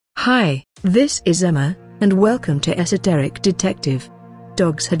Hi, this is Emma, and welcome to Esoteric Detective.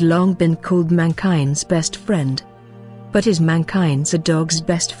 Dogs had long been called mankind's best friend. But is mankind a dog's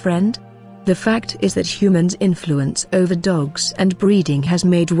best friend? The fact is that humans' influence over dogs and breeding has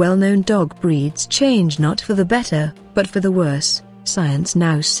made well-known dog breeds change not for the better, but for the worse, science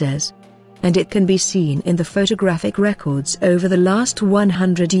now says. And it can be seen in the photographic records over the last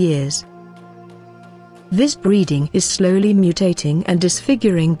 100 years. This breeding is slowly mutating and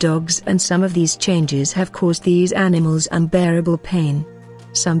disfiguring dogs, and some of these changes have caused these animals unbearable pain.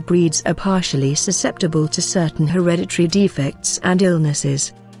 Some breeds are partially susceptible to certain hereditary defects and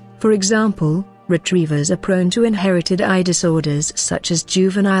illnesses. For example, retrievers are prone to inherited eye disorders such as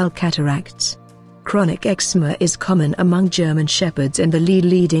juvenile cataracts. Chronic eczema is common among German Shepherds, and the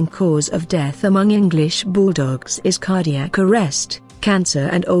leading cause of death among English Bulldogs is cardiac arrest, cancer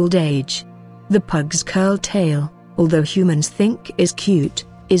and old age. The pug's curled tail, although humans think is cute,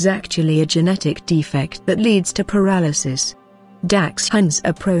 is actually a genetic defect that leads to paralysis. Dachshunds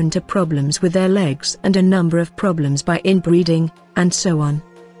are prone to problems with their legs and a number of problems by inbreeding, and so on.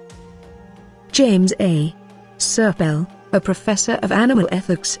 James A. Serpell, a professor of animal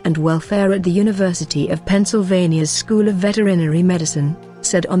ethics and welfare at the University of Pennsylvania's School of Veterinary Medicine,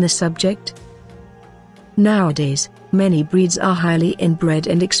 said on the subject, "Nowadays, many breeds are highly inbred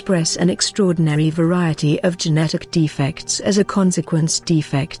and express an extraordinary variety of genetic defects as a consequence,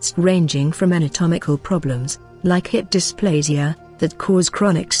 defects ranging from anatomical problems, like hip dysplasia, that cause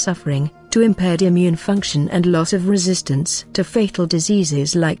chronic suffering, to impaired immune function and loss of resistance, to fatal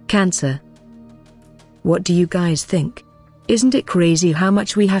diseases like cancer." What do you guys think? Isn't it crazy how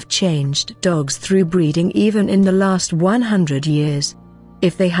much we have changed dogs through breeding even in the last 100 years?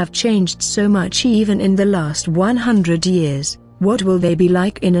 If they have changed so much even in the last 100 years, what will they be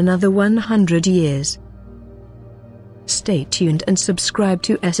like in another 100 years? Stay tuned and subscribe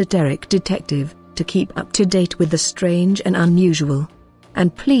to Esoteric Detective to keep up to date with the strange and unusual.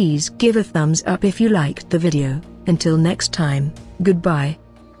 And please give a thumbs up if you liked the video. Until next time, goodbye.